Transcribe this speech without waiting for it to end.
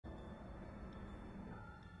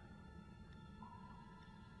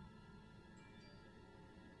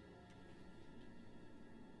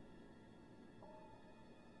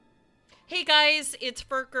Hey guys, it's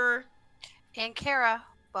FERKER. And Kara,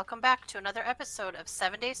 welcome back to another episode of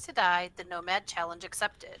 7 Days to Die, the Nomad Challenge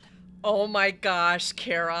Accepted. Oh my gosh,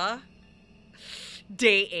 Kara.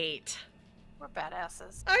 Day 8. We're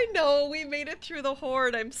badasses. I know, we made it through the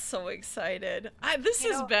horde. I'm so excited. This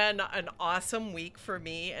You has know, been an awesome week for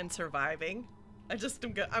me and surviving. I'm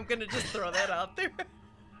gonna just throw that out there.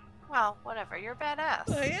 well, whatever, you're badass.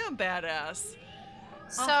 I am badass.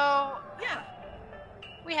 So, Yeah,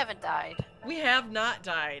 we haven't died. we have not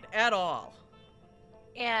died at all.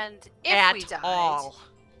 And At all.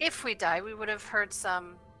 if we died, we would have heard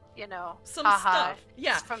some, Some haha, stuff.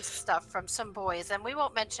 Yeah. from some boys. And we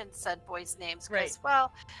won't mention said boys' names because, Right.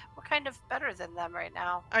 well, we're kind of better than them right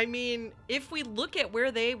now. I mean, if we look at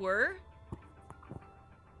where they were,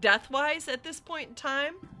 death-wise at this point in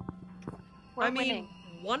time, We're winning.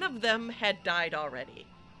 one of them had died already.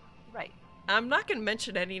 Right. I'm not going to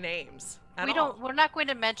mention any names at all. We're not going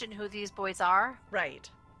to mention who these boys are, Right.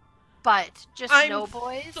 but just I'm know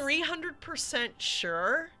boys. 300%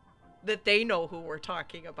 sure that they know who we're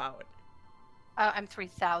talking about. I'm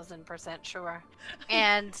 3,000% sure.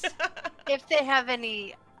 And if they have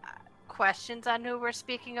any questions on who we're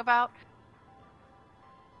speaking about,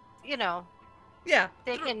 Yeah.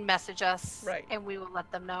 they can message us, Right. and we will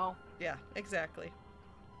let them know. Yeah, exactly.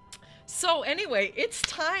 So anyway, it's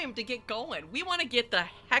time to get going. We want to get the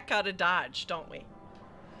heck out of Dodge, don't we?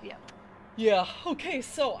 Yeah. Yeah. Okay,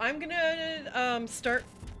 so I'm going to start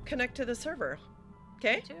connect to the server.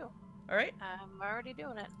 Okay? Me too. All right. I'm already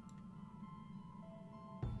doing it.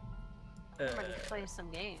 I'm ready to play some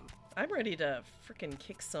game. I'm ready to freaking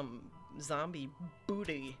kick some zombie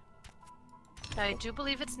booty. Now, I do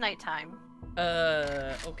believe it's nighttime.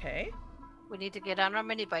 Okay. We need to get on our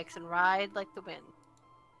mini bikes and ride like the wind.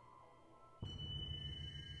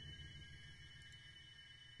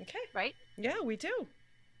 Okay. Right? Yeah, we do.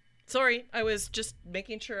 Sorry, I was just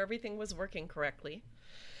making sure everything was working correctly.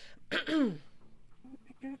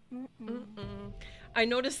 I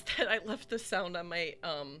noticed that I left the sound on my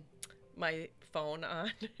my phone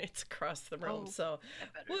on. It's across the room, so I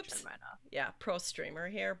better whoops. turn mine off. Yeah, pro streamer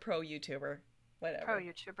here, pro YouTuber, whatever. Pro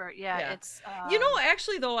YouTuber, yeah. It's You know,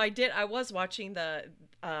 actually though, I was watching the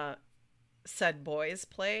said boys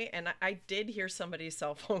play, and I did hear somebody's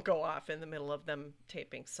cell phone go off in the middle of them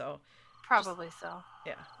taping, so probably so.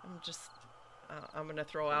 yeah, I'm gonna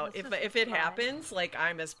throw out this if is it fine. happens, like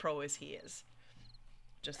I'm as pro as he is.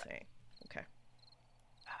 Just saying. Okay.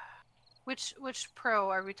 Which pro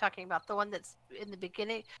are we talking about? The one that's in the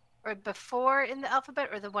beginning or before in the alphabet,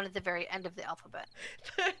 or the one at the very end of the alphabet?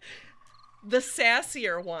 The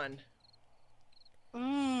sassier one.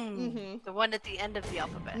 The one at the end of the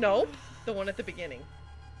alphabet. Nope, the one at the beginning.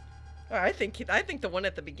 I think the one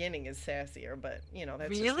at the beginning is sassier, but you know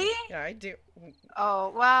that's Really? Yeah, I do.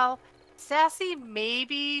 Oh, well, sassy,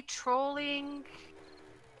 maybe trolling.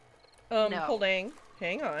 No. Holding.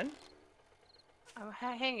 Hang on. I'm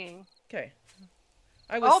hanging. Okay.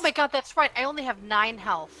 Oh my god, that's right. I only have 9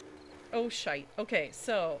 health. Oh shite. Okay,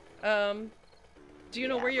 so do you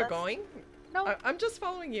know Yeah, where you're going? No, I'm just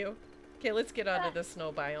following you. Okay, let's get out of the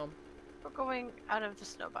snow biome. we're going out of the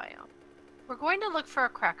snow biome. We're going to look for a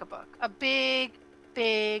crack-a-book. A big,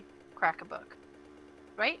 big crack-a-book.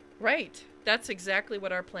 Right? Right. That's exactly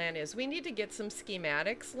what our plan is. We need to get some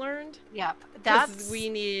schematics learned. Yep. 'Cause That's we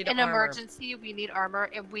need an armor. emergency. We need armor,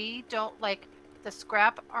 and we don't like the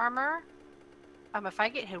scrap armor. If I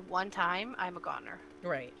get hit one time, I'm a goner.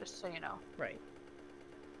 Right. Just so you know. Right.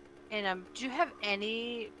 And do you have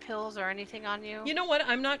any pills or anything on you? You know what?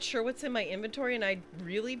 I'm not sure what's in my inventory, and I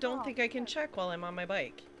really don't Oh, think I can check while I'm on my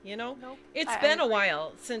bike. You know? Nope. It's I been a agree.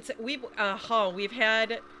 while since we've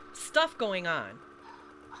had stuff going on.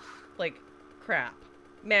 Like crap.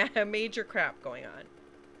 Major crap going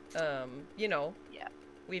on. You know. Yeah.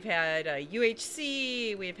 We've had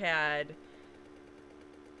UHC, we've had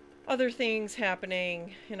other things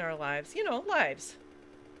happening in our lives. You know, lives.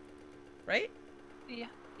 Right? Yeah.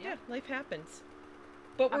 Yeah, life happens.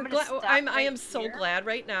 But I'm we're gonna glad. stop I right am so here. glad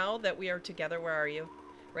right now that we are together. Where are you?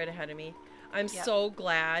 Right ahead of me. I'm Yep. so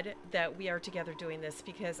glad that we are together doing this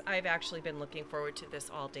because I've actually been looking forward to this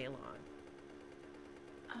all day long.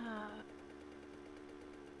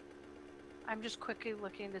 I'm just quickly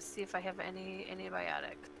looking to see if I have any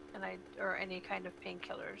antibiotics or any kind of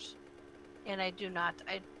painkillers, and I do not.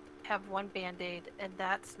 I have one Band-Aid, and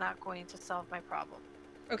that's not going to solve my problem.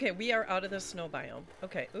 Okay, we are out of the snow biome.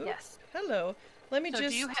 Okay. Ooh, Yes. hello. Let me So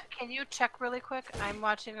just. can you check really quick? I'm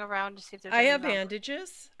watching around to see if there's. I any have zombies.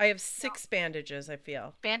 bandages. I have 6 bandages. I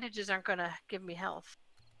feel. Bandages aren't gonna give me health.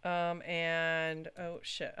 And oh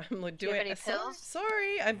shit, I'm Do you have doing. any pills?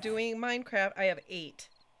 Sorry, I'm doing Minecraft. I have 8.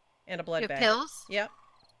 And a blood You have bag. pills? Yep.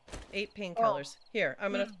 8 Oh. painkillers. Here,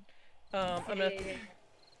 I'm gonna. I'm gonna. Yeah.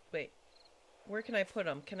 Wait. Where can I put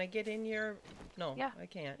them? Can I get in your? No, Yeah. I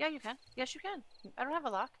can't. Yeah, you can. Yes, you can. I don't have a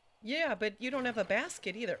lock. Yeah, but you don't have a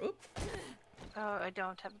basket either. Oop. Oh, I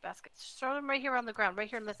don't have a basket. Just throw them right here on the ground, right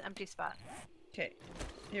here in this empty spot. Okay.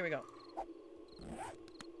 Here we go.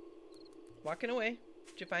 Walking away.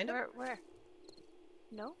 Did you find them? Where?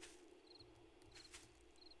 No.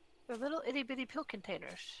 They're little itty bitty pill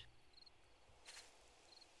containers.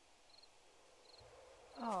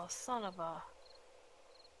 Oh, son of a.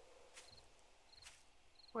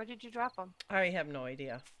 Where did you drop them? I have no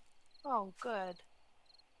idea. Oh, good.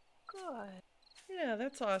 Good. Yeah,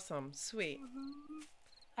 that's awesome. Sweet.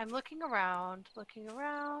 I'm looking around, looking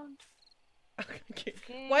around. Okay.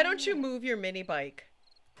 Why don't you move your mini bike?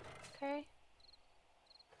 Okay.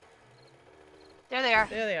 There they are.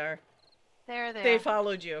 There they are. There they They are.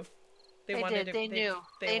 followed you. They wanted did. to. They knew.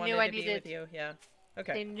 They knew wanted I to be needed. with you. Yeah.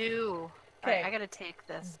 Okay. They knew. Okay. Alright, I gotta take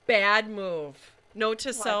this. Bad move. Note to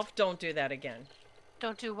What? self: don't do that again.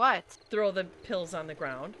 Don't do what? Throw the pills on the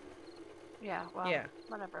ground. Yeah. Well. Yeah.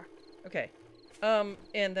 Whatever. Okay.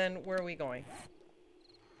 And then where are we going?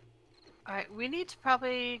 Alright, we need to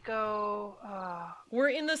probably go. We're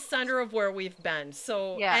in the center of where we've been.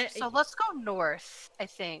 So Yeah. So let's go north. I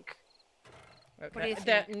think. okay. What do you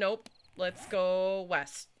think? Nope. Let's go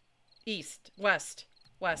west, east, west,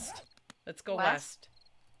 west. Let's go west.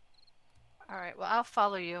 All right. Well, I'll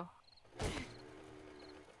follow you.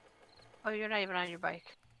 Oh, you're not even on your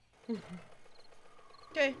bike.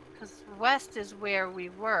 Okay. Because west is where we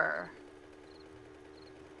were.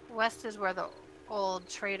 West is where the old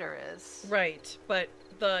trader is. Right, but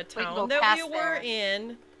the We can town go that past we were there.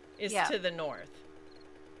 in is Yeah. to the north.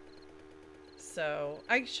 So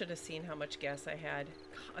I should have seen how much gas I had.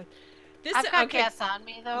 God. This I've got okay. gas on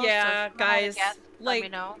me though. Yeah, so if you run out of guys, gas, let me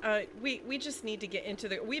like know. we just need to get into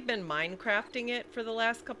the. We've been Minecrafting it for the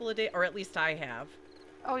last couple of days, or at least I have.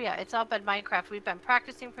 Oh yeah, it's all been Minecraft. We've been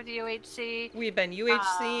practicing for the UHC. We've been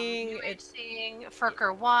UHCing. UHCing.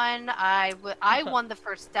 FERKER won. I won the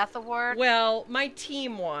first death award. Well, my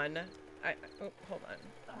team won. Hold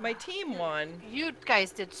on. My team won. You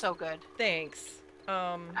guys did so good. Thanks.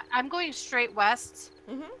 I'm going straight west.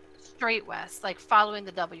 Mhm. Straight west, like following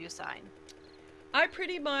the W sign. I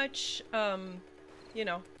pretty much, you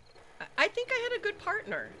know, I think I had a good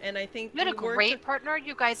partner, and I think You had a we worked great partner,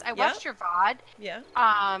 you guys. I watched your VOD. Yeah.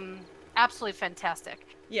 Absolutely fantastic.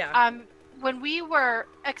 Yeah. When we were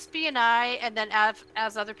XP and I, and then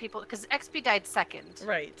as other people, because XP died second,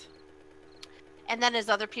 Right. and then as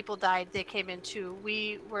other people died, they came in too.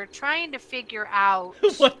 We were trying to figure out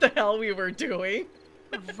What the hell we were doing.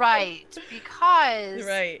 right, because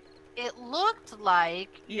Right. it looked like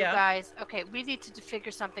you Yeah. guys. Okay, we need to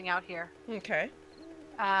figure something out here. Okay.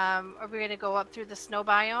 Are we gonna go up through the snow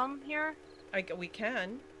biome here? We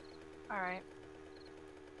can. All right.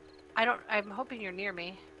 I'm hoping you're near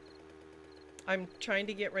me. I'm trying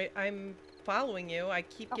to get right. I'm following you. I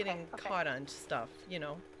keep Okay, getting okay. caught on stuff, you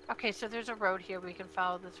know. Okay, so there's a road here. We can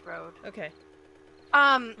follow this road. Okay.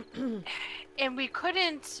 And we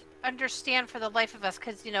couldn't understand for the life of us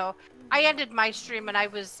because I ended my stream and I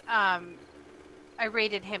was I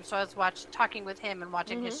rated him, so I was talking with him and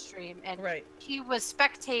watching his stream, and Right. he was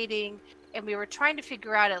spectating, and we were trying to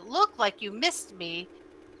figure out. It looked like you missed me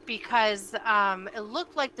because it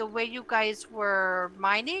looked like the way you guys were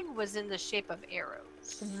mining was in the shape of arrows.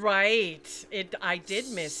 Right. I did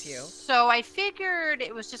miss you. So I figured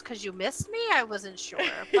it was just because you missed me. I wasn't sure,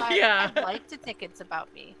 but Yeah. I'd like to think it's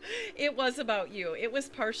about me. It was about you. It was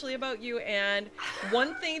partially about you. And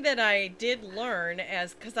one thing that I did learn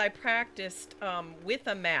because I practiced with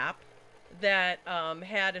a map that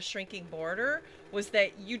had a shrinking border was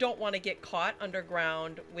that you don't want to get caught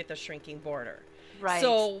underground with a shrinking border. Right.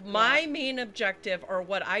 So my main objective, or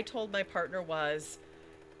what I told my partner, was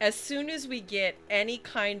as soon as we get any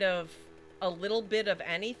kind of a little bit of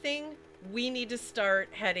anything, we need to start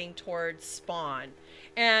heading towards spawn.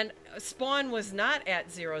 And spawn was not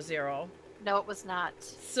at 0, No, it was not.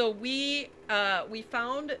 so we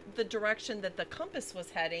found the direction that the compass was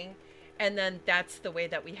heading, and then that's the way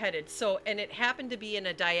that we headed. So, and it happened to be in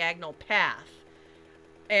a diagonal path,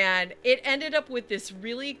 and it ended up with this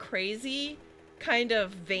really crazy kind of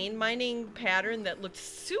vein mining pattern that looked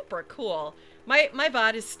super cool. My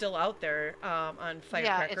VOD is still out there on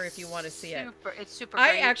FERKER if you want to see it. It's super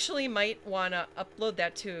I great. actually might want to upload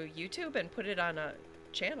that to YouTube and put it on a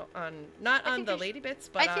channel not on the Lady Bits,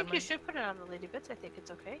 but I think on you should put it on the Lady Bits. I think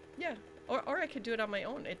it's okay. yeah, or I could do it on my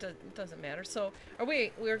own. It doesn't matter. So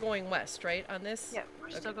we're going west, right, on this? Yeah, we're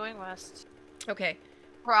still going west. Okay.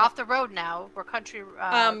 We're off the road now. We're country.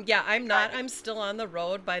 Yeah, I'm not. Driving. I'm still on the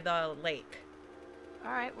road by the lake.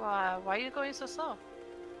 All right. Well, why are you going so slow?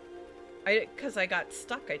 Because I got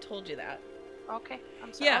stuck. I told you that. Okay.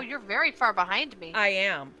 I'm sorry. Yeah. Oh, you're very far behind me. I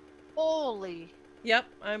am. Holy. Yep,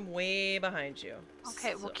 I'm way behind you.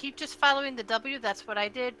 Okay. So, Well, keep just following the W. That's what I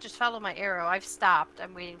did. Just follow my arrow. I've stopped.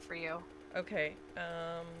 I'm waiting for you. okay.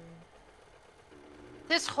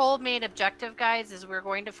 This whole main objective, guys, is we're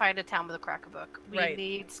going to find a town with a cracker book. We Right.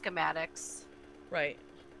 need schematics. Right.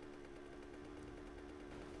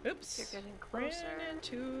 Oops. You're getting closer. Ran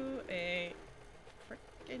into a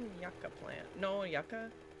freaking yucca plant. No,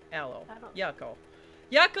 yucca? Aloe. I don't- Yucca.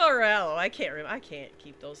 Yucca or aloe? I can't remember. I can't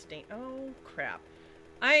keep those things. Oh, crap.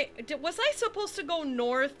 Was I supposed to go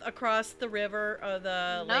north across the river or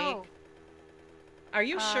the No. lake? Are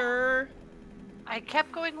you sure? I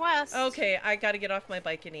kept going west. Okay, I gotta get off my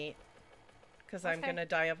bike and eat. Because I'm Okay. gonna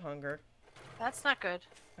die of hunger. That's not good.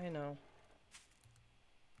 I know.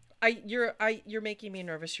 You're making me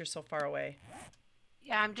nervous. You're so far away.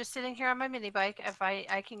 Yeah, I'm just sitting here on my mini bike. If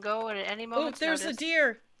I can go at any Oh, moment. there's a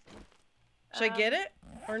deer. Should I get it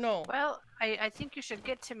or no? Well, I think you should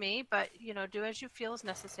get to me, but do as you feel is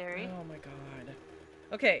necessary. Oh my god.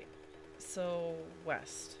 Okay, so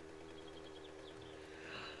west.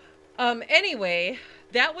 Anyway,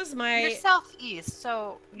 that was my. You're southeast,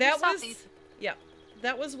 so That you're was. southeast. Yeah,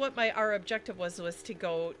 that was what our objective was to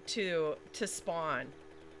go to spawn.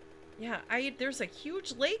 Yeah, there's a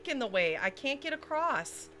huge lake in the way. I can't get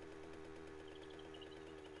across.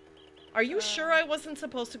 Are you sure I wasn't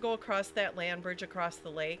supposed to go across that land bridge across the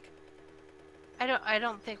lake? I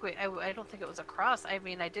don't think I don't think it was across. I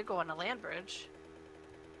mean, I did go on a land bridge.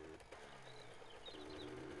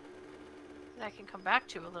 I can come back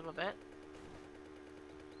to a little bit.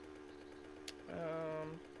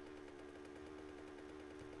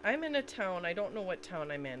 I'm in a town. I don't know what town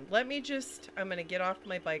I'm in. I'm gonna get off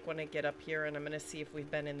my bike when I get up here, and I'm gonna see if we've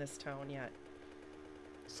been in this town yet.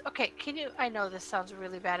 Okay, I know this sounds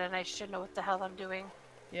really bad, and I should know what the hell I'm doing.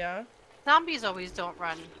 Yeah? Zombies always don't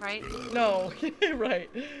run, right? No, right.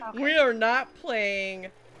 Okay. We are not playing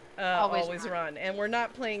Always Run, and we're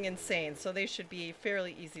not playing Insane, so they should be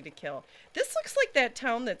fairly easy to kill. This looks like that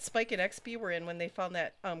town that Spike and XP were in when they found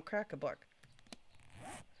that crack-a-book.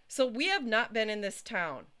 So we have not been in this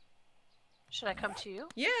town. Should I come to you?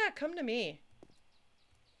 Yeah, come to me.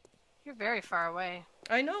 You're very far away.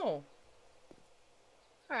 I know.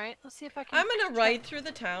 Alright, let's see if I can... I'm gonna ride through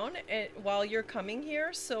the town while you're coming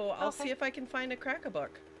here, so I'll see if I can find a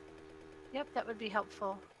crack-a-book. Yep, that would be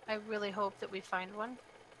helpful. I really hope that we find one.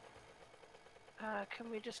 Can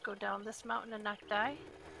we just go down this mountain and not die?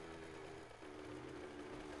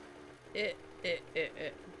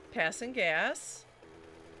 Passing gas.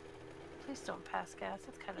 Please don't pass gas.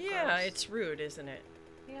 That's kind of Yeah, gross. it's rude, isn't it?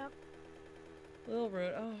 Yep. A little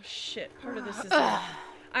rude. Oh shit! Part of this is.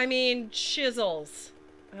 I mean, chisels.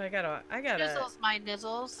 I gotta. Nizzles, my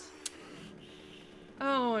nizzles.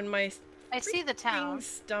 Oh, and my. I see the town.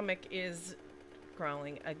 Stomach is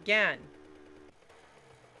growling again.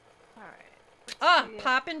 All right. Ah,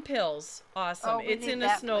 popping pills. Awesome. Oh, we it's need in a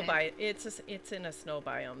that snow place. biome. It's in a snow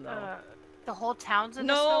biome though. The whole town's in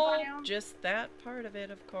the snow No, biome? just that part of it,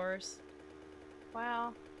 of course.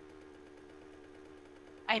 Wow.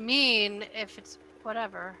 I mean, if it's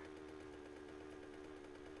whatever.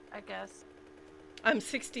 I guess. I'm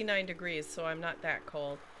 69 degrees, so I'm not that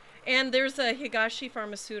cold. And there's a Higashi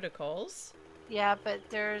Pharmaceuticals. Yeah, but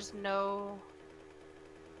there's no...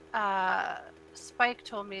 Spike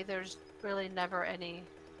told me there's really never any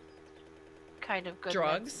kind of good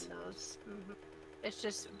Drugs? meds in those. It's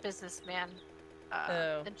just businessman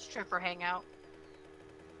Oh. and stripper hangout.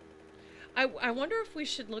 I wonder if we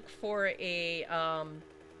should look for a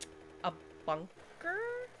bunker?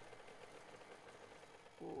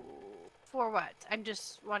 For what? I'm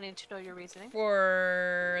just wanting to know your reasoning.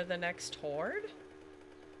 For the next horde?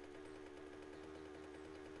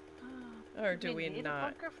 Or do we need not? a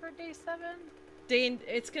bunker for day 7?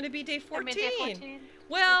 It's going to be day 14. I mean, day 14.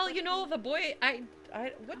 Well, you know, the boy,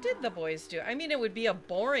 what did the boys do? I mean, it would be a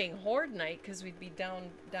boring horde night because we'd be down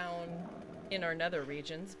in our nether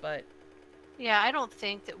regions, but... Yeah, I don't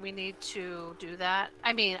think that we need to do that.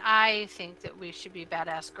 I mean, I think that we should be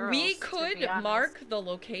badass girls. We to could be honest. mark the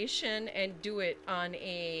location and do it on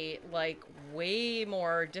a, like, way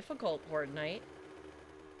more difficult horde night.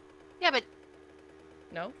 Yeah, but...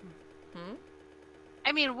 No? Hmm?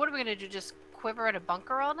 I mean, what are we going to do? Just quiver in a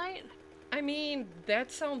bunker all night? I mean,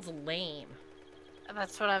 that sounds lame.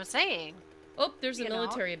 That's what I'm saying. Oh, there's a You know.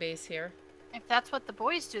 military base here. If that's what the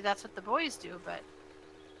boys do, that's what the boys do, but...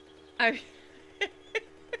 I...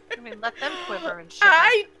 I mean, let them quiver and shiver.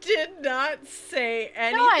 I did not say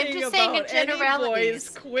anything No, I'm just saying in about any generalities.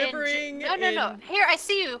 boys quivering. No. Here, I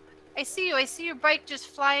see you. I see your bike just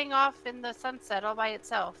flying off in the sunset all by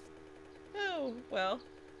itself. Oh, well.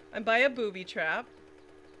 I'm by a booby trap.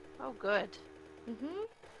 Oh, good.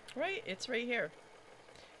 Right, it's right here.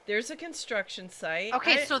 There's a construction site.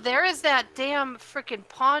 Okay, so there is that damn freaking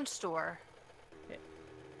pawn store.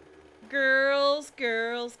 Girls,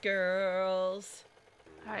 girls, girls.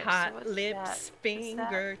 Right, Hot so lips,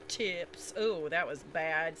 fingertips. Oh, that was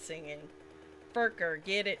bad singing. FERKER,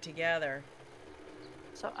 get it together.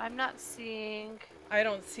 So I'm not seeing I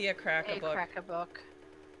don't see a crack-a-book.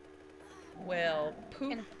 Well,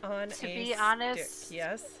 poop on a to be stick. honest,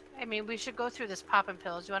 Yes. I mean, we should go through this poppin'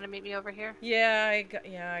 pills. You want to meet me over here? Yeah, I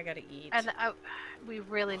gotta eat. And we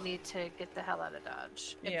really need to get the hell out of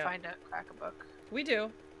Dodge and find a crack-a-book. We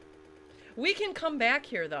do. We can come back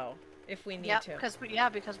here though, if we need to. Because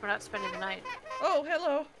we're not spending the night. Oh,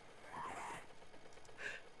 hello.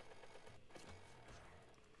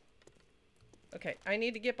 Okay, I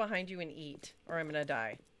need to get behind you and eat, or I'm gonna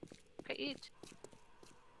die. Okay, eat.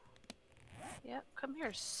 Yep, come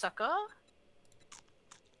here, sucker.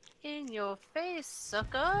 In your face,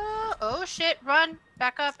 sucker. Oh shit, run!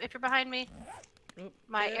 Back up if you're behind me. Oop,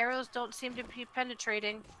 My arrows don't seem to be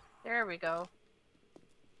penetrating. There we go.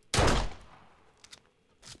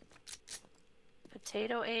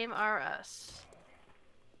 Potato aim RS.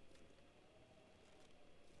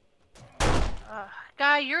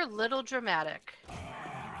 Guy, you're a little dramatic.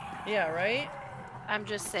 Yeah, right? I'm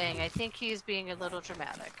just saying, I think he's being a little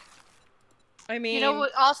dramatic. I mean... You know, we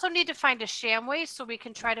also need to find a shamway so we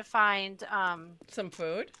can try to find, some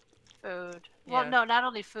food? Food. Yeah. Well, no, not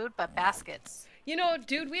only food, but baskets. You know,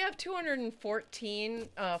 dude, we have 214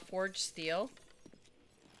 forged steel.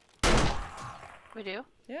 We do?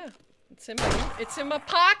 Yeah. It's in my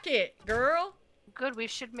pocket, girl. Good, we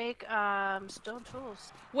should make, stone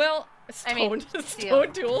tools. Well, stone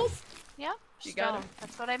tools? Yep, You stone. got it.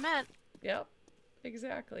 That's what I meant. Yep,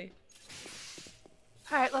 exactly.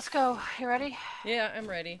 Alright, let's go. You ready? Yeah, I'm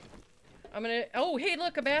ready. I'm gonna... Oh, hey,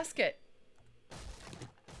 look, a basket.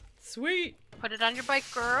 Sweet. Put it on your bike,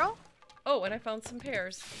 girl. Oh, and I found some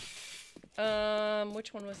pears.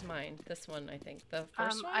 Which one was mine? This one, I think. The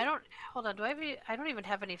first one? Hold on, I don't even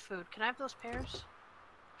have any food. Can I have those pears?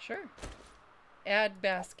 Sure. Add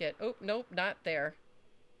basket. Oh, nope, not there.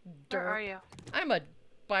 Where are you? I'm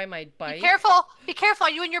by my bike. Be careful! Be careful! Are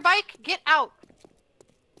you in your bike? Get out!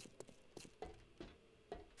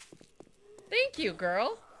 Thank you,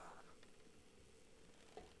 girl.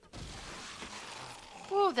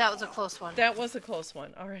 Ooh, that was a close one. That was a close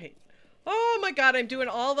one. All right. Oh my god, I'm doing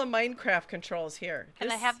all the Minecraft controls here.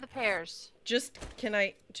 Can I have the pears? Just give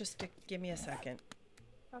me a second.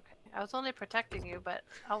 Okay. I was only protecting you, but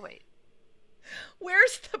I'll wait.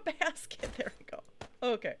 Where's the basket? There we go.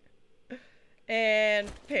 Okay.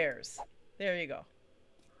 And pears. There you go.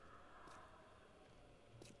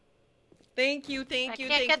 Thank you. Thank you. I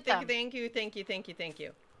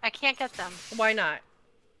can't get them. Why not?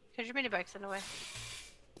 Because your mini bike's in the way.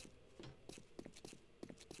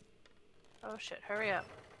 Oh shit, hurry up.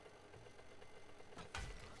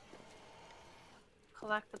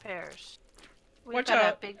 Collect the pears. Watch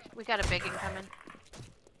out. We got a big one coming.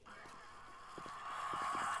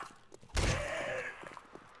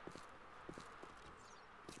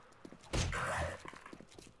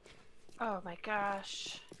 Oh my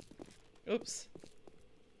gosh. Oops.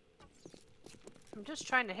 I'm just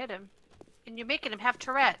trying to hit him. And you're making him have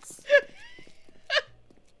Tourette's.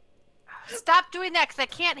 Stop doing that because I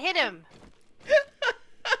can't hit him.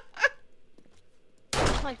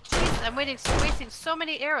 I'm like, jeez, I'm wasting so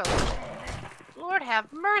many arrows. Lord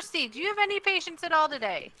have mercy. Do you have any patience at all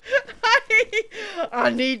today?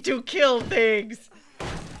 I need to kill things.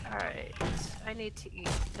 Alright. I need to eat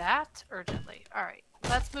that urgently. Alright.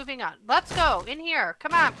 Let's moving on. Let's go. In here.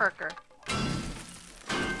 Come on, FERKER.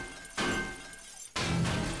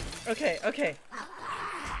 Okay.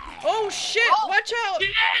 Oh shit! Oh, watch out!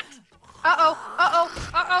 Shit!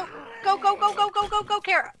 Uh-oh. Go,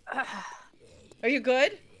 Kara. Are you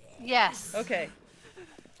good? Yes. Okay.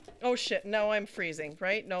 Oh shit, now I'm freezing,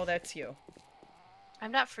 right? No, that's you.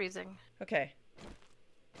 I'm not freezing. Okay.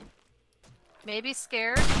 Maybe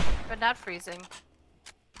scared, but not freezing.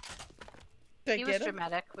 He was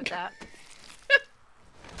dramatic with that.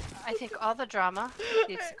 I think all the drama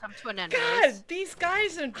needs to come to an end. God, these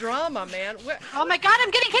guys in drama, man. Oh my god,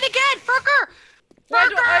 I'm getting hit again! FERKER!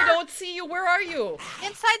 I don't see you. Where are you?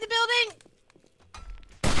 Inside the building!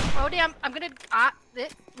 Oh damn, I'm gonna... oh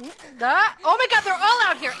my god, they're all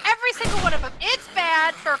out here! Every single one of them! It's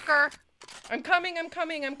bad, FERKER! I'm coming, I'm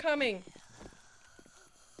coming, I'm coming.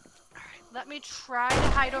 Alright, let me try to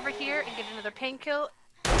hide over here and get another painkiller.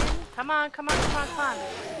 Come on, come on, come on, come on.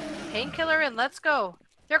 Painkiller and let's go.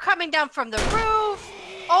 They're coming down from the roof.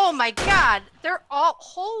 Oh my god. They're all...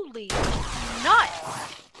 Holy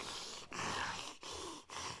nuts.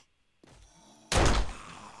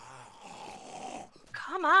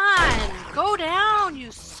 Come on. Go down,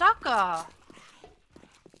 you sucker.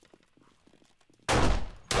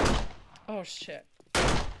 Oh, shit.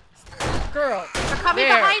 Girl. They're coming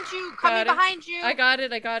there. behind you. Coming behind you. I got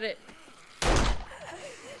it, I got it.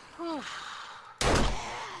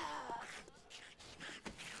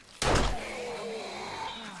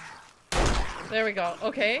 There we go.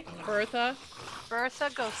 Okay, Bertha. Bertha,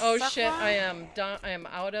 go. Oh suck shit, one. I am done. I am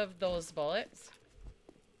out of those bullets.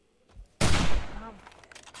 Oh. Oh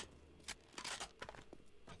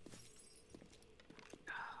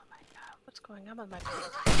my god, what's going on with my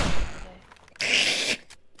bullets today?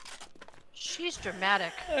 She's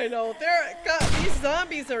dramatic. I know. God, these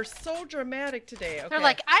zombies are so dramatic today. Okay. They're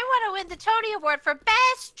like, I want to win the Tony Award for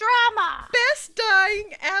Best Drama. Best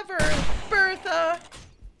dying ever, Bertha.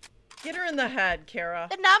 Get her in the head, Kara.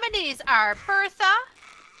 The nominees are Bertha,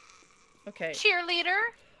 Okay. cheerleader.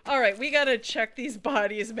 All right, we gotta check these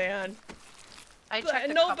bodies, man. I checked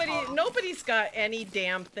a couple. Nobody's got any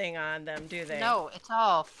damn thing on them, do they? No, it's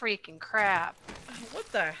all freaking crap.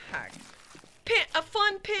 What the heck? A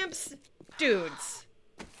fun pimps dudes.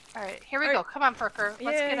 All right, here we go. Come on, FERKER.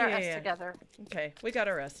 Let's get our S yeah. together. Okay, we got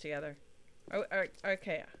our S together. Oh,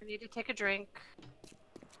 okay. I need to take a drink.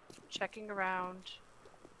 Checking around.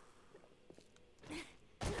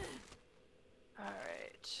 All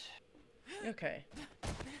right. Okay.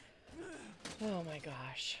 Oh my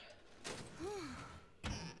gosh.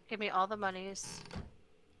 Give me all the monies.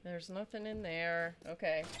 There's nothing in there.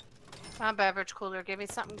 Okay. Come on, beverage cooler. Give me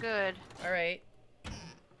something good. All right.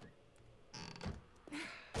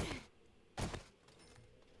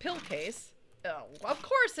 Pill case. Oh, of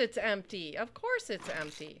course it's empty. Of course it's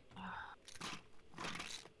empty.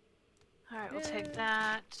 All right, we'll take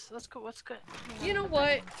that. Let's go. What's good? You know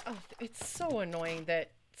what? Oh, it's so annoying that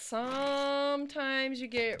sometimes you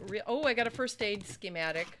get oh, I got a first aid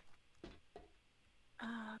schematic.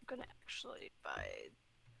 I'm gonna actually buy.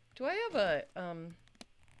 Do I have a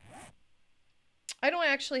I don't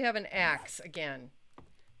actually have an axe again.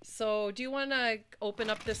 So, do you want to open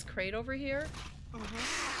up this crate over here?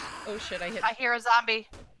 Mm-hmm. Oh shit, I hear a zombie.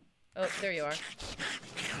 Oh, there you are.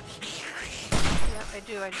 Yep, I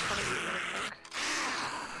do. I just want to eat really quick.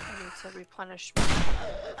 I need to replenish my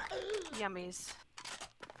yummies.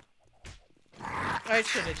 I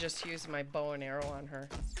should have just used my bow and arrow on her.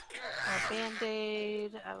 A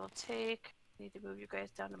band-aid I will take. Need to move you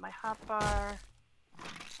guys down to my hotbar.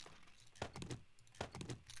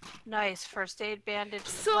 Nice first aid bandage.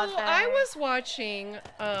 So I was watching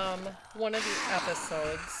one of the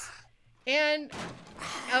episodes, and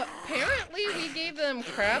apparently we gave them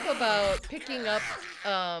crap about picking up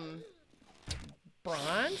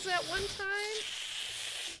bronze at one time.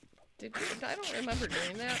 Did we? I don't remember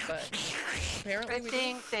doing that, but apparently I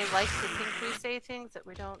think they like to think we say things that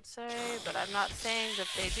we don't say, but I'm not saying that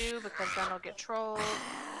they do because then I'll get trolled.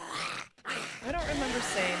 I don't remember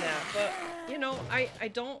saying that, but you know, I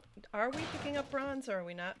don't. Are we picking up bronze or are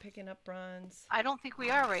we not picking up bronze? I don't think we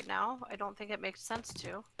are right now. I don't think it makes sense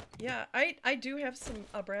to. Yeah, I do have some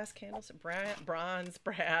brass candles, bronze,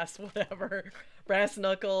 brass, whatever, brass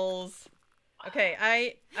knuckles. Okay,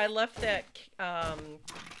 I left that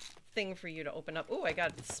thing for you to open up. Oh, I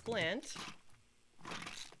got splint.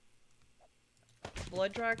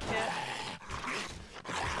 Blood draw kit.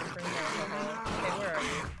 Okay, where are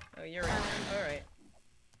you? Oh, you're in there. All right.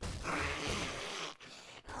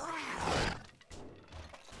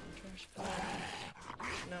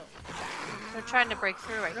 No. They're trying to break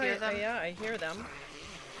through. I hear them. Yeah, I hear them.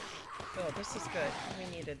 Oh, this is good. We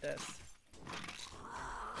needed this.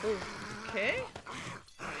 Ooh, okay.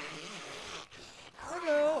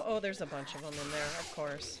 Hello. Oh, there's a bunch of them in there, of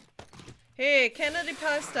course. Hey, Kennedy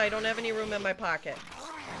pasta. I don't have any room in my pocket.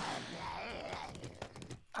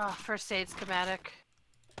 Oh, first aid schematic.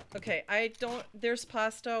 Okay, I don't... There's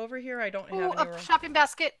pasta over here. I don't have Ooh, any room. a shopping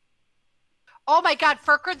basket. Oh my god,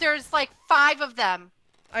 FERKER, there's like 5 of them.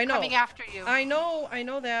 I know. Coming after you. I know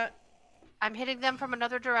that. I'm hitting them from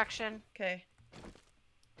another direction. Okay.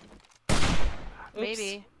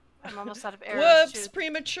 Maybe. I'm almost out of arrows. Whoops!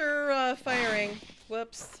 Premature firing.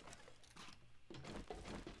 Whoops.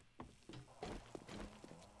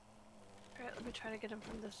 Alright, let me try to get him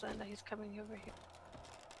from this end. He's coming over here.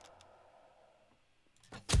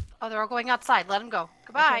 Oh, they're all going outside. Let him go.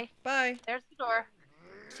 Goodbye. Okay, bye. There's the door.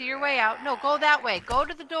 See your way out. No, go that way. Go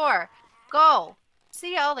to the door. Go.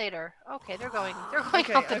 See y'all later. Okay, they're going. They're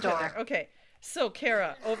going out the door. Okay. So,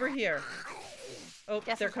 Kara, over here. Oh,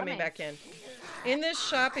 Yes, they're I'm coming coming. back in. In this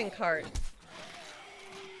shopping cart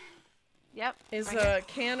Yep. is right a here.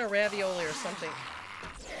 can of ravioli or something.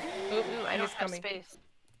 Oop, Ooh, I don't he's have coming. space.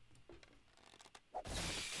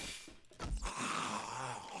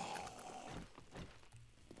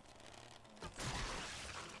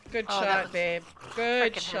 Good Oh, that shot, was babe.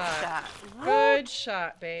 Good Frickin' shot. headshot. Good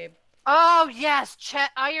shot, babe. Oh yes,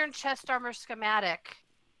 iron chest armor schematic.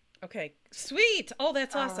 Okay, sweet. Oh,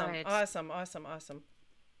 that's All awesome. right. Awesome, awesome, awesome.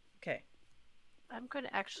 Okay. I'm gonna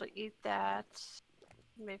actually eat that.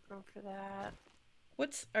 Make room for that.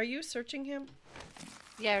 Are you searching him?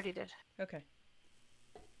 Yeah, I already did. Okay.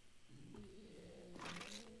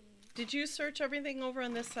 Did you search everything over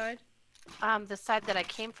on this side? The side that I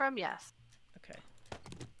came from, yes. Okay.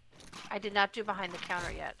 I did not do behind the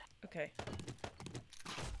counter yet. Okay.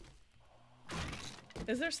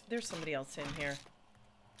 There's somebody else in here.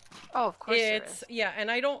 Oh, of course there is. Yeah,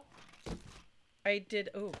 and I did,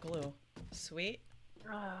 oh, glue. Sweet.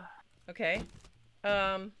 Okay.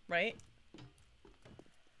 Right.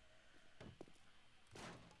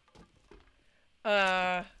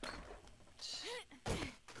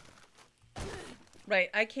 Right,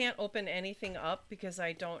 I can't open anything up because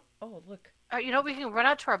I don't, oh, look. You know, we can run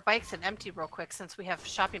out to our bikes and empty real quick since we have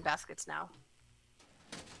shopping baskets now.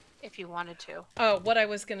 If you wanted to. Oh, what I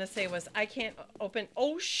was gonna say was I can't open,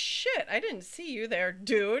 oh shit, I didn't see you there,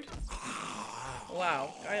 dude.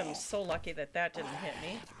 Wow, I am so lucky that didn't hit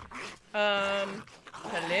me. Hello?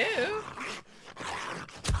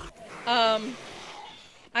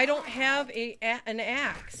 I don't have an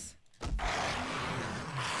axe.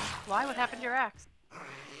 Why? What happened to your axe?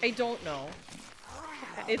 I don't know.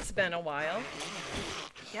 Okay. It's been a while.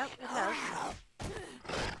 Yep, it has.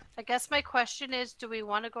 I guess my question is, do we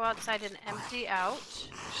want to go outside and empty out?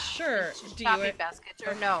 Sure. Do shopping you? baskets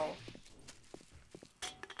or no?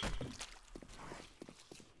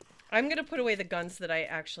 I'm gonna put away the guns that I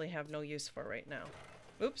actually have no use for right now.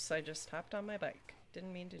 Oops, I just hopped on my bike.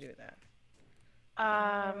 Didn't mean to do that.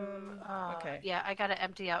 Okay. Yeah, I gotta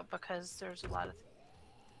empty out because there's a lot of...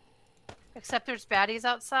 Except there's baddies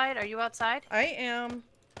outside. Are you outside? I am.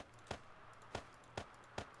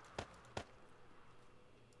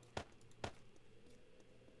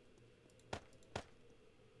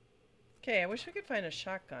 Okay, I wish we could find a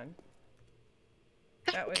shotgun.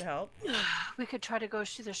 That would help. We could try to go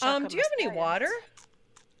see the shotgun. Do you have any water?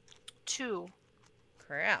 2.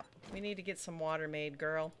 Crap. We need to get some water made,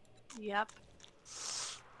 girl. Yep.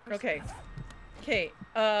 Okay. Okay.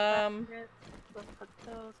 We'll put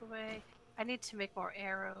those away. I need to make more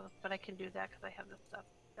arrows, but I can do that because I have this stuff.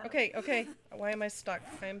 Okay, okay. Why am I stuck?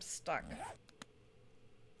 I'm stuck.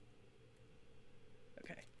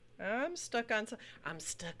 Okay. I'm stuck on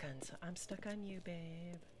you,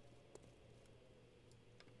 babe.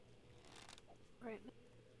 Right.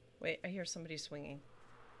 Wait, I hear somebody swinging.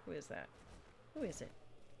 Who is that? Who is it?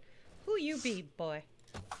 Who you be, boy?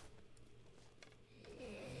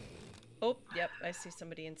 Oh, yep, I see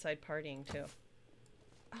somebody inside partying too.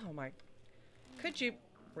 Oh my. Could you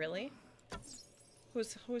really?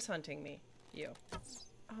 Who's hunting me? You.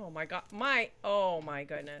 Oh my god. Oh my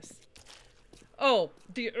goodness. Oh,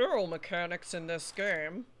 the arrow mechanics in this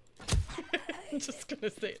game. I'm just gonna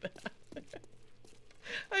say that.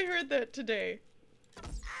 I heard that today.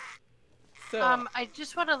 So, I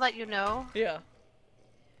just want to let you know yeah.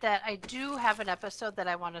 that I do have an episode that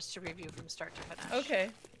I want us to review from start to finish. Okay.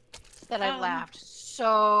 That I laughed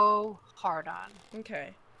so hard on. Okay.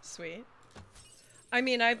 Sweet. I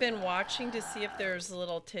mean, I've been watching to see if there's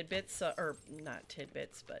little tidbits, or not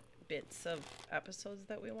tidbits, but bits of episodes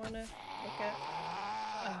that we want to look at.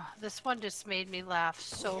 This one just made me laugh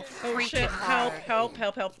so Oh freaking shit, hard. help.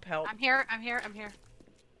 I'm here.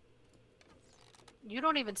 You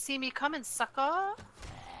don't even see me coming, sucker.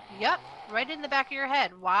 Yep, right in the back of your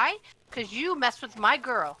head. Why? Because you messed with my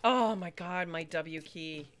girl. Oh my god, my W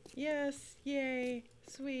key. Yes, yay,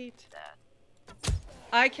 sweet.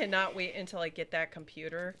 I cannot wait until I get that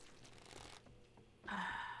computer.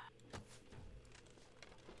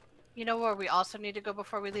 You know where we also need to go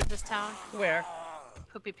before we leave this town? Where?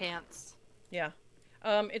 Poopy Pants. Yeah.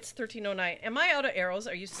 It's 1309. Am I out of arrows?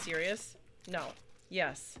 Are you serious? No.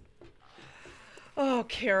 Yes. Oh,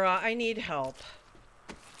 Kara, I need help.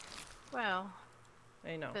 Well,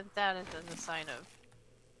 I know. but that isn't a sign of...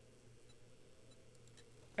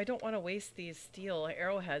 I don't want to waste these steel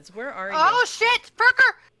arrowheads. Where are you? Oh shit!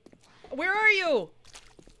 FERKER! Where are you?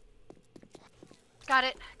 Got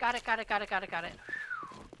it.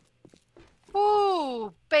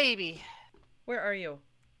 Ooh, baby. Where are you?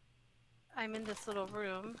 I'm in this little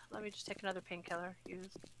room. Let me just take another painkiller. Use.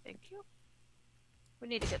 Thank you. We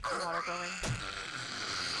need to get some water going.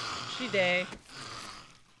 She day.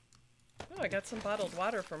 Oh, I got some bottled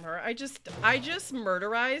water from her. I just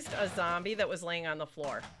murderized a zombie that was laying on the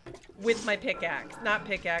floor with my pickaxe. Not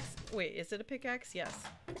pickaxe. Wait, is it a pickaxe? Yes.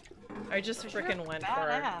 I just freaking went for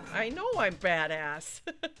it. I know I'm badass.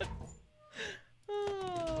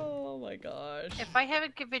 Oh my gosh. If I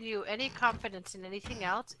haven't given you any confidence in anything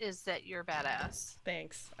else, is that you're badass.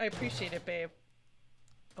 Thanks. I appreciate it, babe.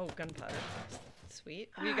 Oh, gunpowder. Sweet.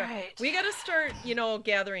 We Alright. got to start, you know,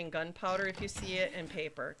 gathering gunpowder if you see it and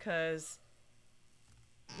paper, cuz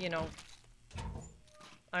you know,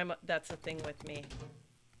 that's a thing with me.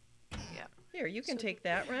 Yeah. Here, you can take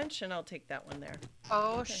that wrench and I'll take that one there.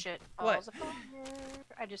 Oh okay. shit. What?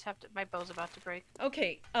 I just have to, my bow's about to break.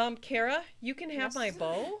 Okay, Kara, you can have my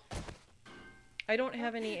bow. I don't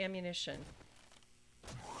have any ammunition.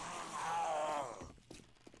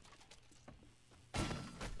 Fuck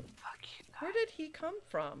you guys. Where did he come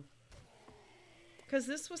from? Because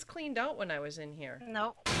this was cleaned out when I was in here.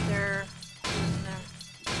 Nope, they're in there.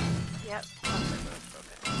 Yep.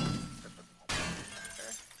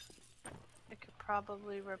 I could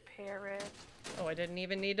probably repair it. Oh, I didn't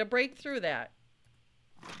even need to break through that.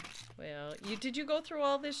 Well, did you go through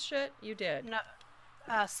all this shit? You did. No,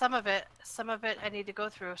 some of it I need to go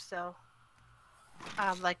through still.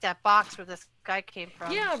 Like that box where this guy came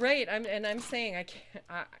from. Yeah, right. I'm saying I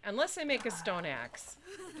can't unless I make a stone axe.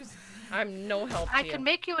 I'm no help to I you. can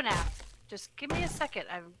make you an axe. Just give me a second.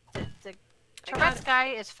 The Tourette's guy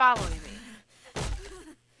is following me,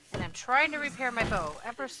 and I'm trying to repair my bow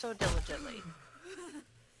ever so diligently.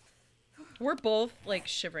 We're both like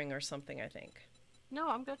shivering or something, I think. No,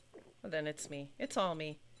 I'm good. Well, then it's me. It's all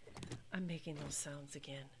me. I'm making those sounds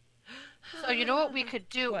again. So you know what we could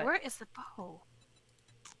do? What? Where is the bow?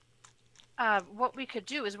 What we could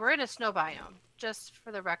do is we're in a snow biome, just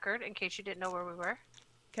for the record, in case you didn't know where we were.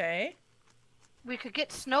 Okay. We could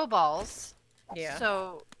get snowballs. Yeah.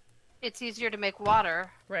 So it's easier to make water.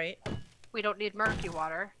 Right. We don't need murky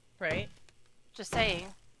water. Right. Just saying.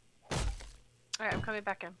 Alright, I'm coming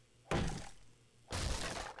back in.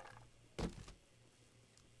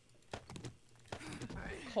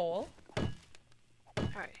 Coal.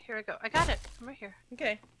 Alright, here I go. I got it. I'm right here.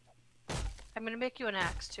 Okay. I'm gonna make you an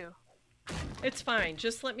axe too. It's fine.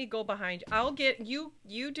 Just let me go behind you. I'll get you.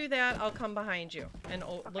 You do that. I'll come behind you and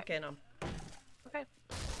look in them. Okay.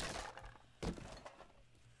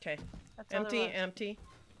 Okay. That's all there Empty. was. Empty.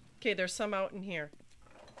 Okay. There's some out in here.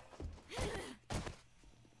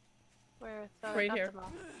 Where? Right got here. them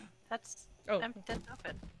all. That's Oh. that's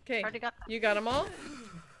open. Okay. Already got them. You got them all?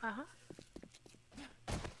 Uh-huh.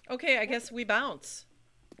 Okay. I guess we bounce.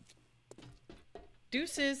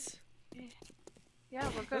 Deuces. Yeah,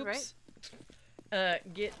 we're good, right? Oops.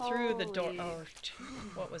 Get through the door. Holy. Oh,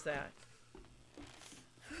 what was that?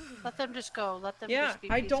 Let them just go. Let them Yeah, just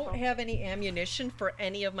be I peaceful. don't have any ammunition for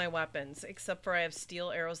any of my weapons, except for I have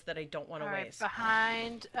steel arrows that I don't want to All right, waste.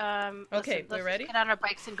 behind. Okay, listen, we let's ready? just get on our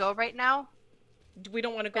bikes and go right now. We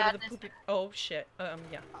don't want to go to the Badness. poopy... Oh, shit.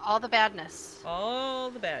 Yeah. All the badness. All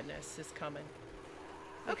the badness is coming.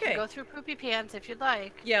 We Okay. can go through poopy pants if you'd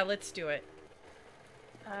like. Yeah, let's do it.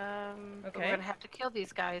 But Okay. we're gonna have to kill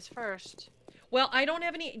these guys first. Well, I don't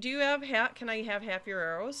have any... Do you have half... Can I have half your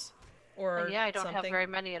arrows? Or Yeah, I don't have something? very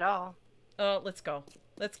many at all. Oh, let's go.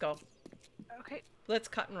 Let's go. Okay. Let's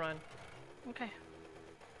cut and run. Okay.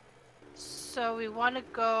 So we want to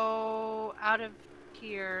go out of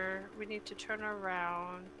here. We need to turn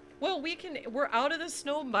around. Well, we're out of the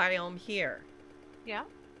snow biome here. Yeah.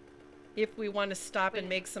 If we want to stop and Wait.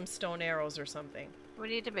 make some stone arrows or something. We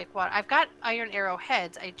need to make water. I've got iron arrow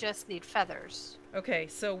heads. I just need feathers. Okay,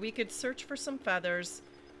 so we could search for some feathers,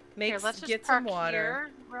 Here, let's just get park some water. here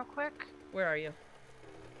real quick. Where are you?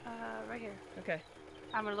 Right here. Okay.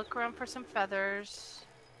 I'm gonna look around for some feathers.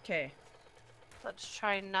 Okay. Let's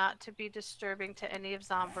try not to be disturbing to any of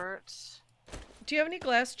Zomberts. Do you have any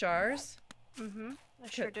glass jars? Mm-hmm. I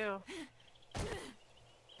sure Good. do.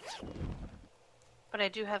 But I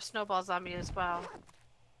do have snowballs on me as well.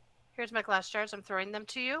 Here's my glass jars. I'm throwing them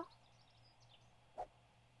to you.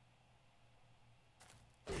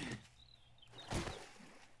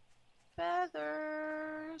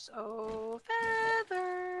 Feathers. Oh,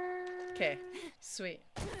 feathers. Okay. Sweet.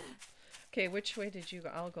 Okay, which way did you go?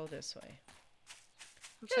 I'll go this way.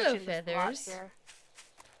 I'm Hello, searching this lot feathers. here.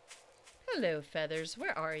 Hello, feathers.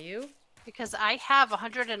 Where are you? Because I have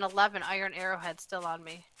 111 iron arrowheads still on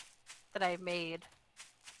me that I made.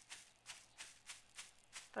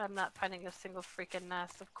 But I'm not finding a single freaking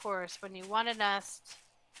nest. Of course, when you want a nest,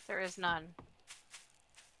 there is none.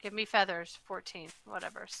 Give me feathers. 14.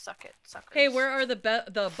 Whatever. Suck it, suckers. Hey, where are the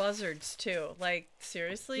buzzards too? Like,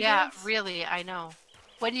 seriously, Yeah, dudes? really, I know.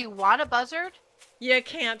 When you want a buzzard? You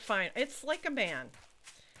can't find. It's like a man.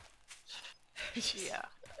 Yeah.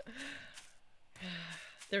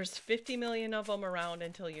 There's 50 million of them around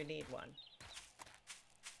until you need one.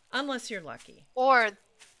 Unless you're lucky. Or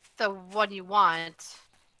the one you want.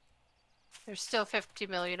 There's still 50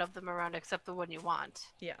 million of them around except the one you want.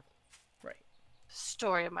 Yeah. Right.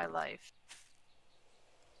 Story of my life.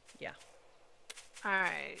 Yeah.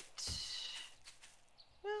 Alright.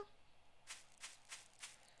 Well,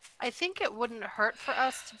 I think it wouldn't hurt for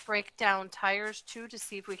us to break down tires too to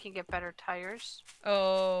see if we can get better tires.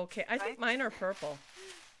 okay. I think mine are purple.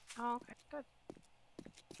 Oh, okay, good.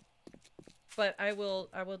 But I will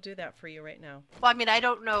do that for you right now. Well, I mean, I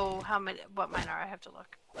don't know what mine are. I have to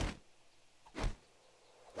look.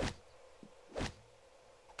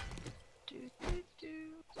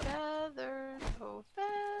 Feathers, oh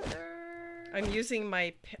feathers. I'm using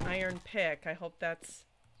my iron pick. I hope that's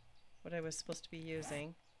what I was supposed to be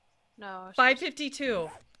using. No. 552.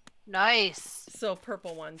 Nice. So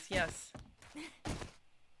purple ones, yes.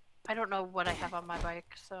 I don't know what I have on my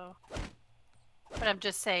bike, so. But I'm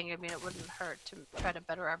just saying, I mean, it wouldn't hurt to try to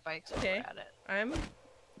better our bikes while we're at it.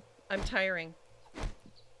 I'm tiring.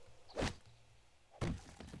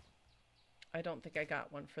 I don't think I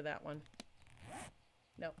got one for that one.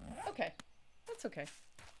 No. Okay. That's okay.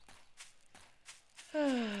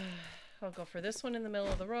 I'll go for this one in the middle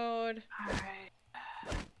of the road. Alright.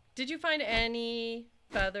 Did you find any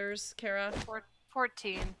feathers, Kara?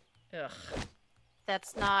 14. Ugh.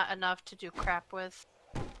 That's not enough to do crap with,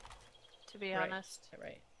 to be honest.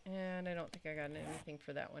 Right. And I don't think I got anything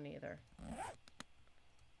for that one either.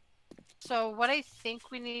 So what I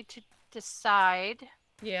think we need to decide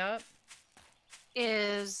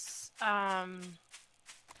is,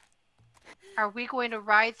 are we going to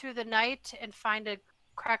ride through the night and find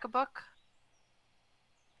crack a book?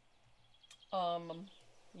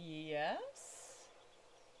 Yes.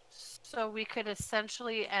 So we could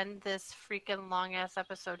essentially end this freaking long ass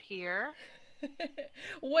episode here.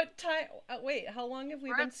 What time? Wait, how long have we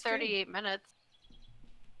We're been at 38 minutes.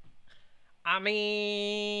 I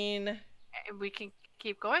mean, We can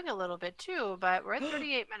keep going a little bit too, but we're at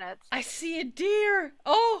 38 minutes. I see a deer.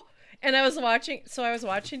 Oh, and I was watching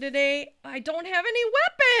today. I don't have any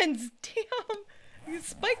weapons. Damn.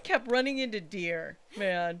 Spike kept running into deer.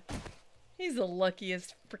 Man, he's the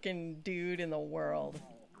luckiest freaking dude in the world.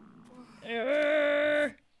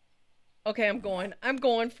 Okay, I'm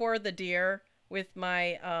going for the deer with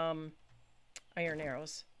my iron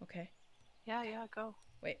arrows. Okay. Yeah, go.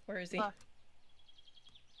 Wait, where is he? Okay.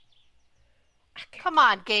 Come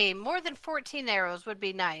on, game. More than 14 arrows would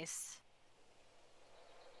be nice.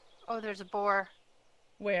 Oh, there's a boar.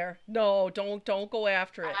 Where? No, don't go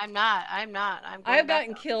after it. I'm not. I've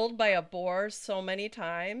gotten killed by a boar so many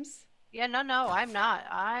times. Yeah, no, I'm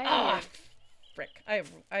not. Frick.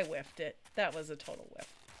 I whiffed it. That was a total whiff.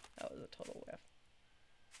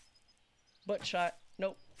 Butt shot.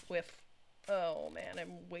 Nope. Whiff. Oh man,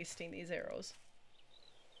 I'm wasting these arrows.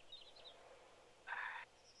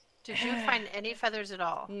 Did you find any feathers at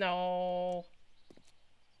all? No.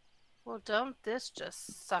 Well, don't this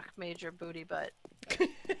just suck major booty butt?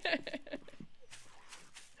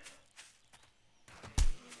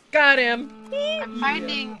 Got him. I'm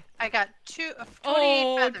finding. I got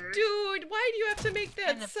 28 feathers. Dude, why do you have to make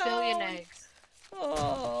that and a sound? billion eggs.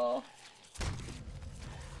 Oh.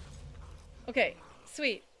 Okay,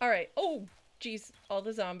 sweet. All right. Oh, jeez, all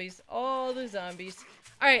the zombies. All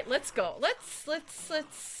right, let's go. Let's.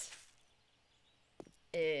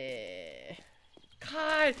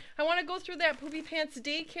 God, I want to go through that poopy pants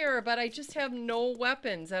daycare, but I just have no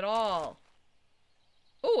weapons at all.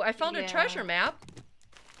 Oh, I found a treasure map.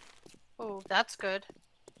 Oh, that's good.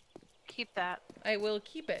 Keep that. I will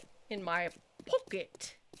keep it in my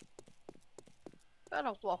pocket. Got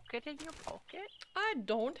a wallet in your pocket? I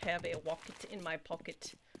don't have a wallet in my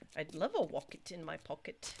pocket. I'd love a wallet in my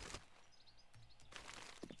pocket.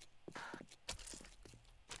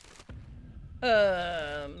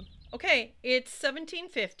 Okay, it's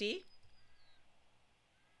 1750.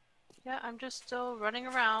 Yeah, I'm just still running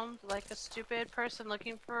around like a stupid person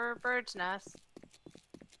looking for a bird's nest.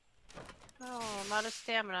 Oh, I'm out of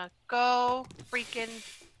stamina. Go freaking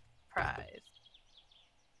prize.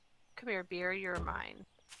 Come here, beer, you're mine.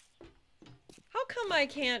 How come I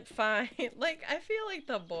can't find, like, I feel like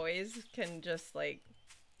the boys can just, like...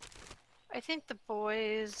 I think the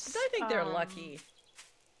boys... I think they're lucky.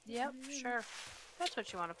 Yep, sure. That's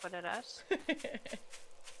what you want to put it as.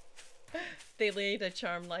 They lead a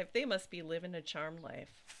charmed life. They must be living a charmed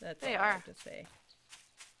life. That's They all I are. have to say.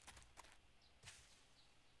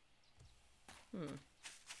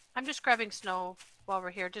 I'm just grabbing snow while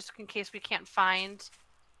we're here, just in case we can't find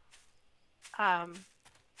a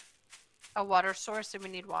water source and we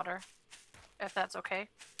need water. If that's okay.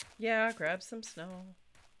 Yeah, grab some snow.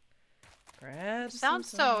 Grab You some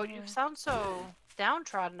snow. sound so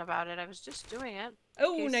downtrodden about it. I was just doing it.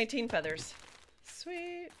 Oh, 19 feathers.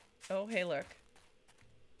 Sweet. Oh, hey, look.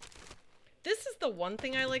 This is the one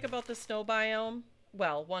thing I like about the snow biome.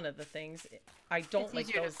 Well, one of the things. I don't It's like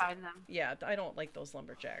easier those. to find them. Yeah, I don't like those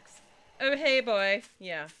lumberjacks. Oh, hey, boy.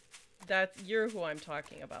 Yeah. You're who I'm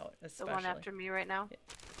talking about, especially. The one after me right now?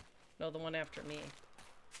 No, the one after me.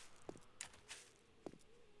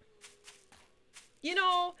 You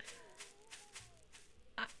know,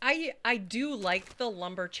 I do like the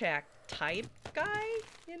lumberjack type guy,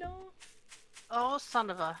 you know? Oh,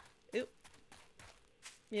 son of a... Ew.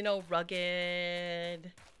 You know,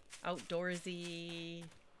 rugged, outdoorsy,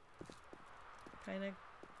 kind of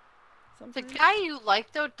something. The guy you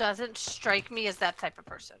like, though, doesn't strike me as that type of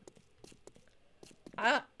person.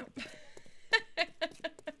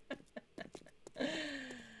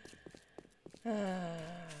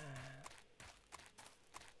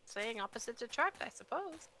 Saying opposites attract, I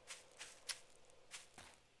suppose.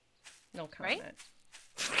 No comment.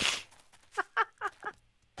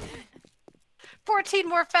 Right? 14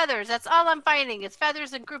 more feathers. That's all I'm finding. It's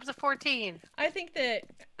feathers in groups of 14. I think that...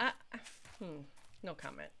 no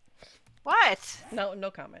comment. What?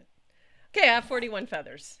 No comment. Okay, I have 41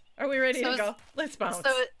 feathers. Are we ready to go? Let's bounce.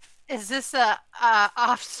 So is this a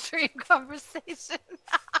off-stream conversation?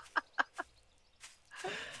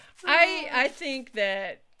 I think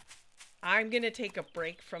that I'm going to take a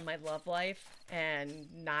break from my love life and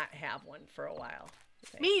not have one for a while.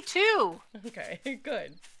 Me too. Okay,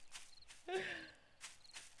 good.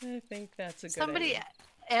 I think that's a good Somebody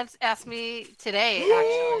idea. asked me today,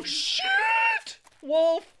 Oh, actually. shit!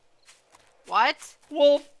 Wolf! What?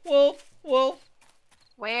 Wolf, wolf, wolf.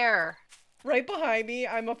 Where? Right behind me.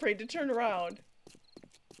 I'm afraid to turn around.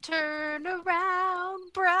 Turn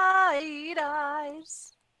around, bright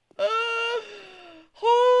eyes.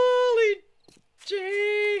 Holy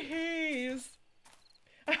jeez.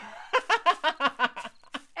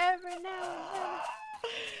 Every now and then.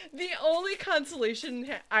 The only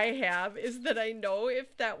consolation I have is that I know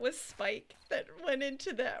if that was Spike that ran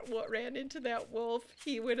into that wolf,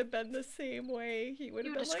 he would have been the same way. He would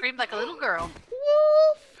have been screamed like a little girl.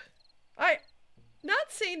 Wolf! Not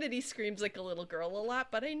saying that he screams like a little girl a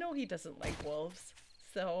lot, but I know he doesn't like wolves.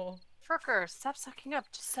 So... FERKER, stop sucking up.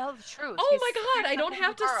 Just tell the truth. Oh my god, I don't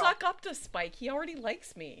have to suck up to Spike. He already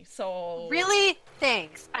likes me, so... Really?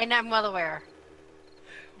 Thanks. I'm well aware.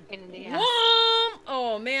 In the ass.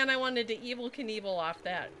 Oh man, I wanted to Evel Knievel off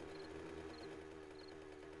that.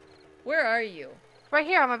 Where are you? Right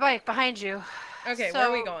here on my bike, behind you. Okay, where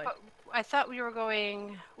are we going? I thought we were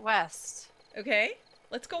going west. Okay,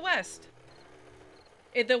 let's go west.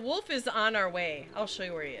 The wolf is on our way. I'll show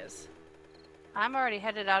you where he is. I'm already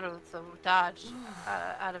headed out of the Dodge,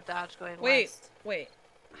 going west. Wait.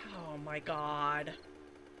 Oh my god.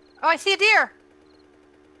 Oh, I see a deer!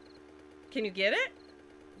 Can you get it?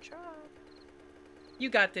 Try. You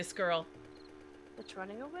got this, girl. It's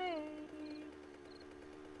running away.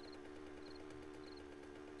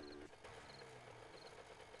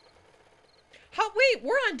 Wait,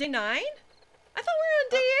 we're on day 9? I thought we were on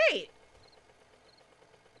day 8.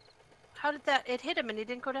 How did that? It hit him and he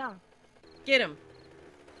didn't go down. Get him.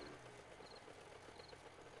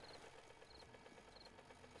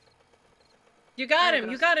 You got him.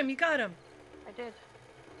 You got him. You got him. I did.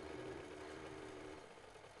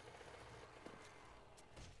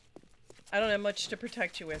 I don't have much to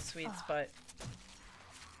protect you with, sweets, but...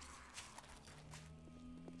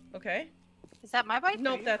 Okay. Is that my bike?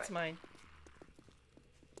 Nope, that's mine.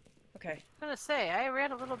 Okay. I was gonna say, I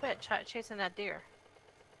ran a little bit chasing that deer.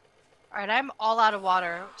 Alright, I'm all out of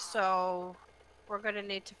water, so we're gonna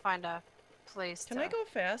need to find a place Can I go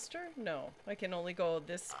faster? No. I can only go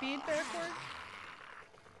this speed backward?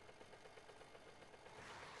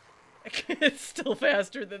 It's still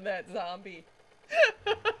faster than that zombie.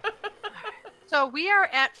 So we are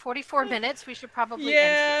at 44 minutes. We should probably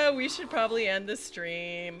end we should probably end the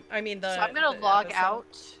stream. I mean, so I'm gonna log episode.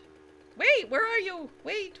 out. Wait, where are you?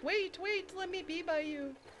 Wait. Let me be by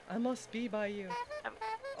you. I must be by you.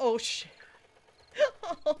 Oh, shit.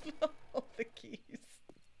 Oh, no. The keys.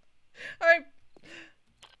 Alright.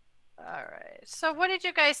 All right. So, what did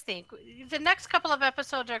you guys think? The next couple of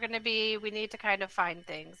episodes are going to be we need to kind of find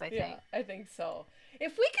things, I think. I think so.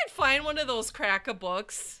 If we could find one of those Cracker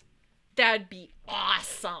books, that'd be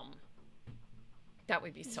awesome. That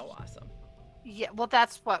would be so awesome. Yeah, well,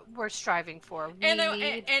 that's what we're striving for. We And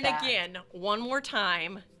need that. again, one more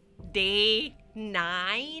time, day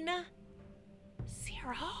 9,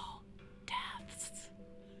 0 deaths.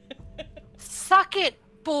 Suck it,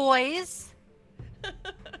 boys.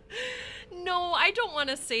 No, I don't want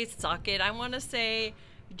to say suck it. I want to say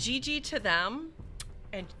GG to them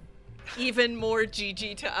and even more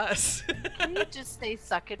GG to us. Can you just say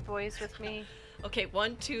suck it, boys, with me? Okay,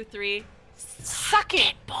 1, 2, 3. Suck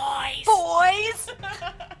it, boys! boys!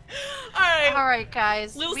 All right,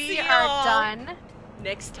 guys. We'll we see are y'all done.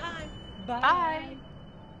 next time. Bye.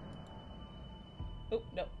 Oh,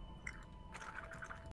 no.